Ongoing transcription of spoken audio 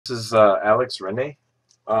is Alex Rennie.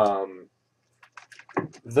 Um,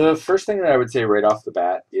 the first thing that I would say right off the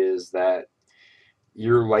bat is that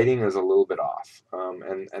your lighting is a little bit off,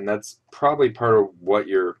 and that's probably part of what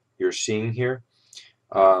you're seeing here.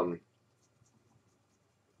 Um,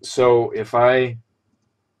 so if I've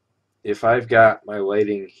got my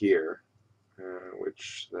lighting here,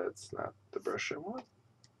 which that's not the brush I want.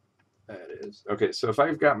 That is okay. So if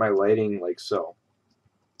I've got my lighting like so,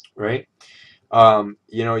 right?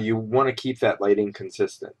 You know, you want to keep that lighting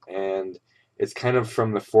consistent, and it's kind of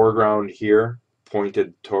from the foreground here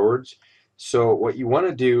pointed towards. So what you want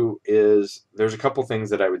to do is there's a couple things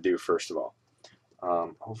that I would do first of all.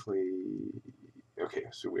 Hopefully, okay,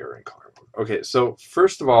 so we are in color mode. Okay, so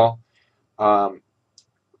first of all, um,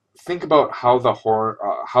 think about how the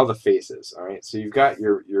how the face is. All right, so you've got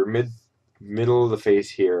your middle of the face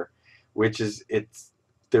here, which is it's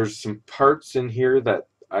there's some parts in here that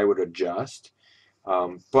I would adjust.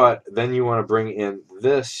 But then you want to bring in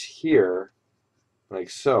this here, like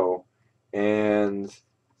so, and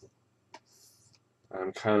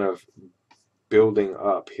I'm kind of building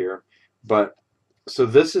up here. But so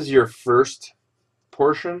this is your first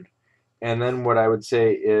portion, and then what I would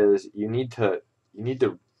say is you need to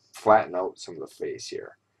flatten out some of the face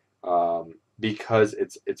here, because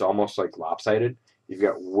it's almost like lopsided. You've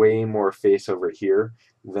got way more face over here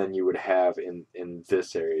than you would have in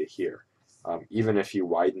this area here. Even if you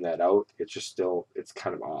widen that out, it's just still it's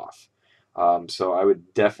kind of off. So I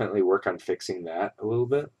would definitely work on fixing that a little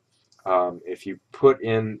bit. If you put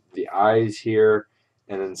in the eyes here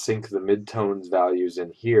and then sync the midtones values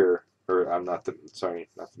in here, or I'm not the sorry,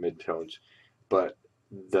 not the midtones, but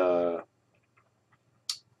the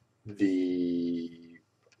the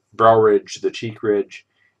brow ridge, the cheek ridge,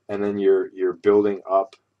 and then you're building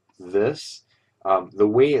up this. The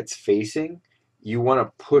way it's facing, you want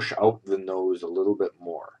to push out the nose a little bit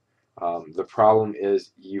more. The problem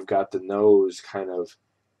is you've got the nose kind of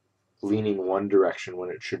leaning one direction when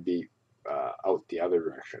it should be out the other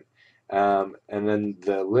direction. And then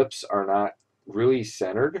the lips are not really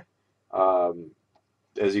centered. Um,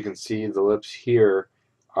 as you can see, the lips here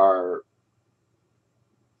are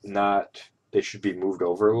not, they should be moved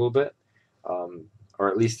over a little bit, um, or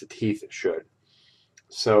at least the teeth should.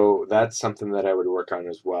 So that's something that I would work on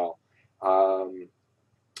as well. Um,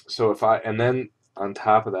 so if I, and then on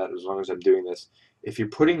top of that, as long as I'm doing this, if you're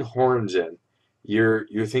putting horns in, you're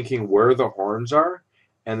thinking where the horns are,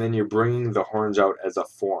 and then you're bringing the horns out as a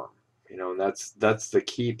form. You know, and that's the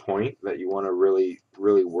key point that you want to really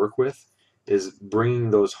work with is bringing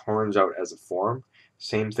those horns out as a form.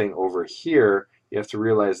 Same thing over here. You have to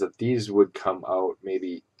realize that these would come out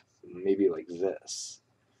maybe like this.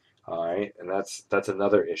 All right, and that's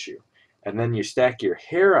another issue. And then you stack your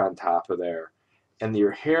hair on top of there, and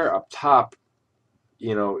your hair up top,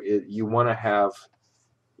 you know, you want to have,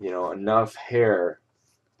 you know, enough hair,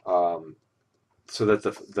 um, so that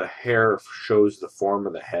the hair shows the form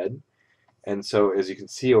of the head. And so as you can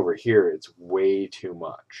see over here, it's way too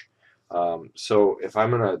much. So if I'm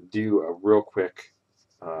gonna do a real quick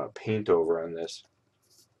paint over on this,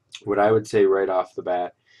 what I would say right off the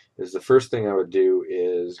bat is the first thing I would do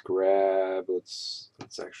is grab, let's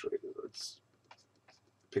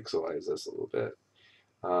pixelize this a little bit.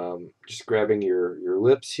 Just grabbing your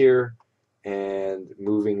lips here and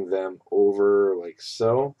moving them over like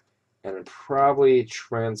so, and probably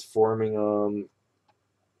transforming them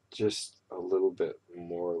just a little bit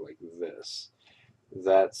more like this.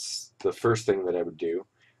 That's the first thing that I would do.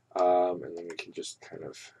 And then we can just kind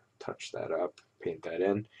of touch that up, paint that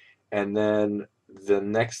in. And then the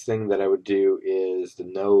next thing that I would do is the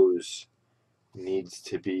nose needs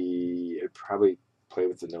to be, I'd probably play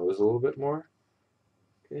with the nose a little bit more.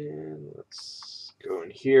 And let's go in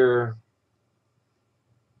here.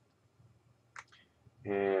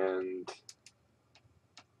 And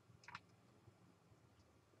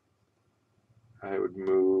I would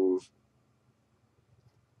move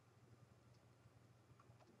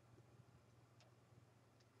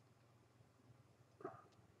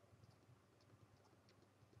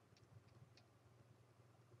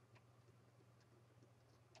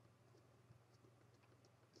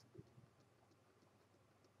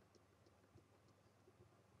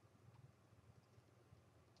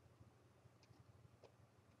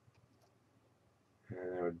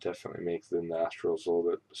and I would definitely make the nostrils a little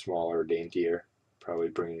bit smaller, daintier, probably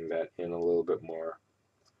bringing that in a little bit more.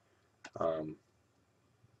 Um,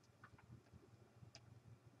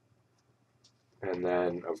 and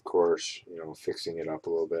then, of course, you know, fixing it up a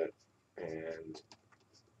little bit and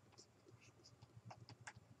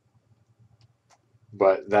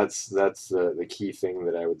But that's the key thing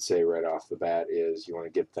that I would say right off the bat is you want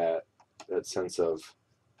to get that sense of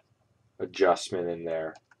adjustment in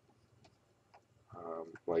there,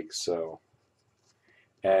 like so.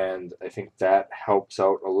 And I think that helps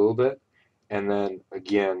out a little bit. And then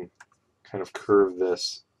again, kind of curve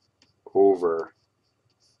this over,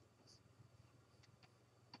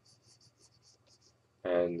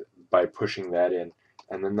 and by pushing that in.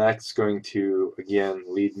 And then that's going to, again,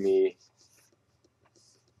 lead me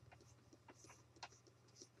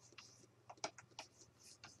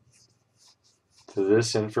to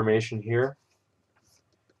this information here.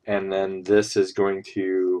 And then this is going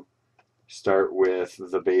to start with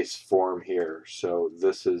the base form here. So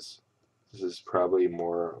this is probably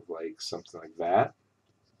more like something like that.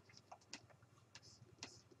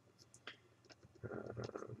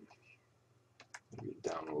 Maybe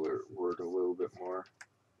downward a little bit more.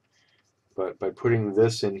 But by putting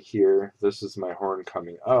this in here, this is my horn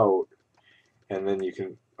coming out, and then you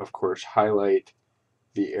can, of course, highlight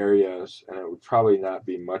the areas, and it would probably not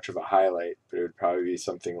be much of a highlight, but it would probably be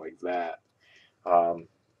something like that. And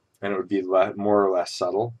it would be more or less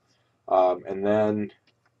subtle. And then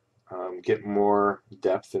get more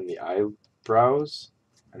depth in the eyebrows,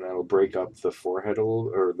 and that'll break up the forehead a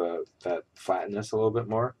little, or that flatness a little bit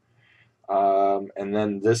more. And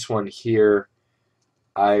then this one here,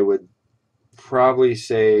 I would probably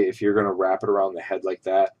say if you're going to wrap it around the head like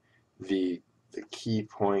that, the key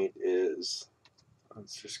point is,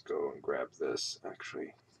 let's just go and grab this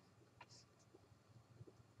actually.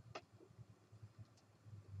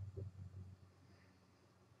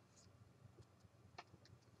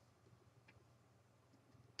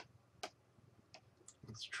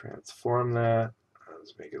 Let's transform that.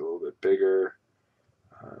 Let's make it a little bit bigger.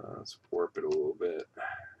 Let's warp it a little bit.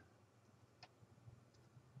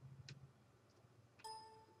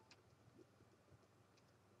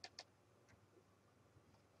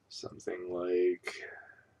 Something like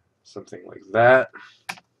that.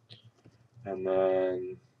 And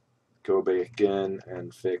then go back in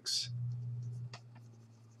and fix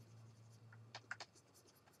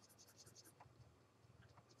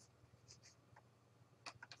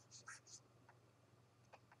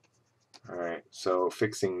all right, so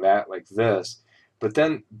fixing that like this, but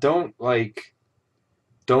then don't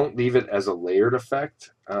leave it as a layered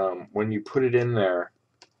effect. When you put it in there,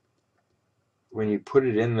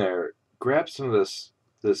 grab some of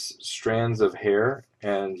this strands of hair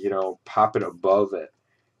and pop it above it,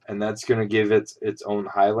 and that's going to give it its own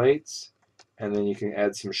highlights, and then you can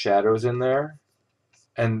add some shadows in there.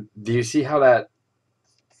 And do you see how that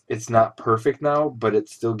it's not perfect now, but it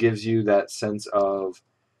still gives you that sense of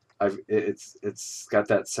it's got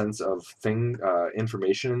that sense of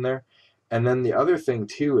information in there. And then the other thing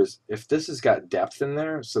too is if this has got depth in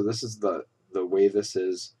there, so this is the way this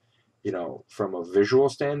is, from a visual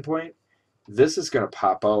standpoint, this is going to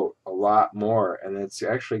pop out a lot more, and it's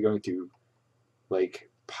actually going to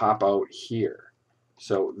like pop out here.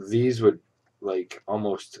 So these would like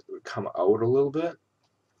almost come out a little bit,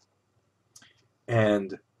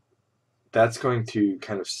 and that's going to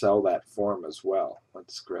kind of sell that form as well.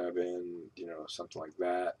 Let's grab in, something like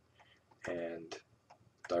that, and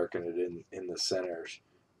darken it in the centers.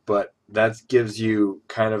 But that gives you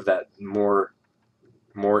kind of that more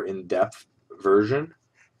in-depth version,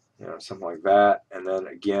 something like that. And then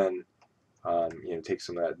again, take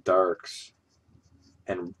some of that darks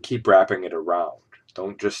and keep wrapping it around.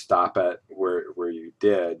 Don't just stop at where you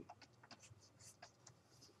did,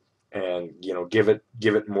 and give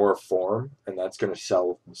it more form, and that's going to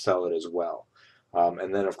sell it as well.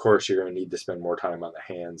 And then of course you're going to need to spend more time on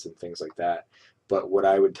the hands and things like that. But what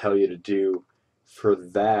I would tell you to do for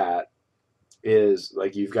that is,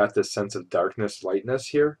 like, you've got this sense of darkness, lightness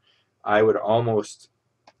here. I would almost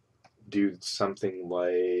do something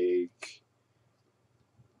like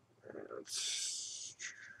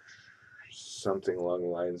something along the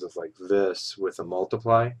lines of like this with a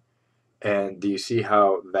multiply. And do you see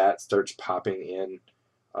how that starts popping in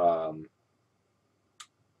um,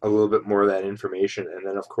 a little bit more of that information? And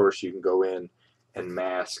then of course you can go in and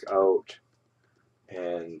mask out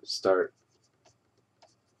and start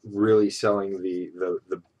really selling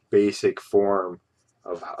the basic form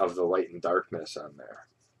of the light and darkness on there.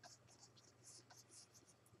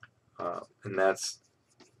 And that's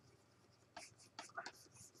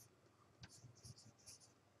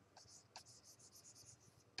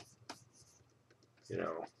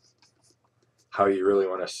how you really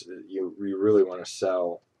want to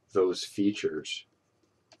sell those features.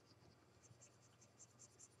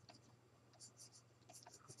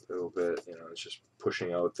 A little bit, it's just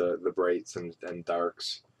pushing out the brights and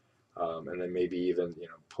darks And then maybe even,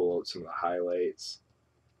 pull out some of the highlights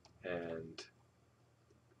and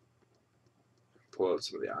pull out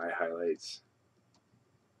some of the eye highlights.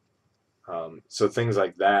 So things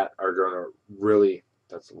like that are going to really,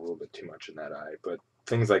 that's a little bit too much in that eye, but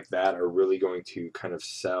things like that are really going to kind of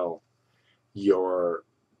sell your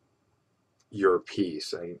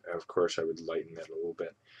piece. And of course, I would lighten it a little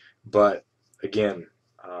bit. But again,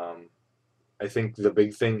 I think the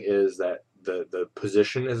big thing is that the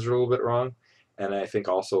position is a little bit wrong, and I think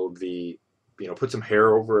also put some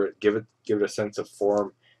hair over it, give it a sense of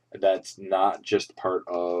form that's not just part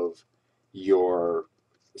of your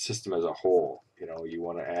system as a whole. You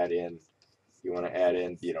want to add in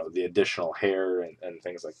the additional hair and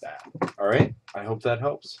things like that. All right, I hope that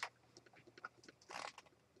helps.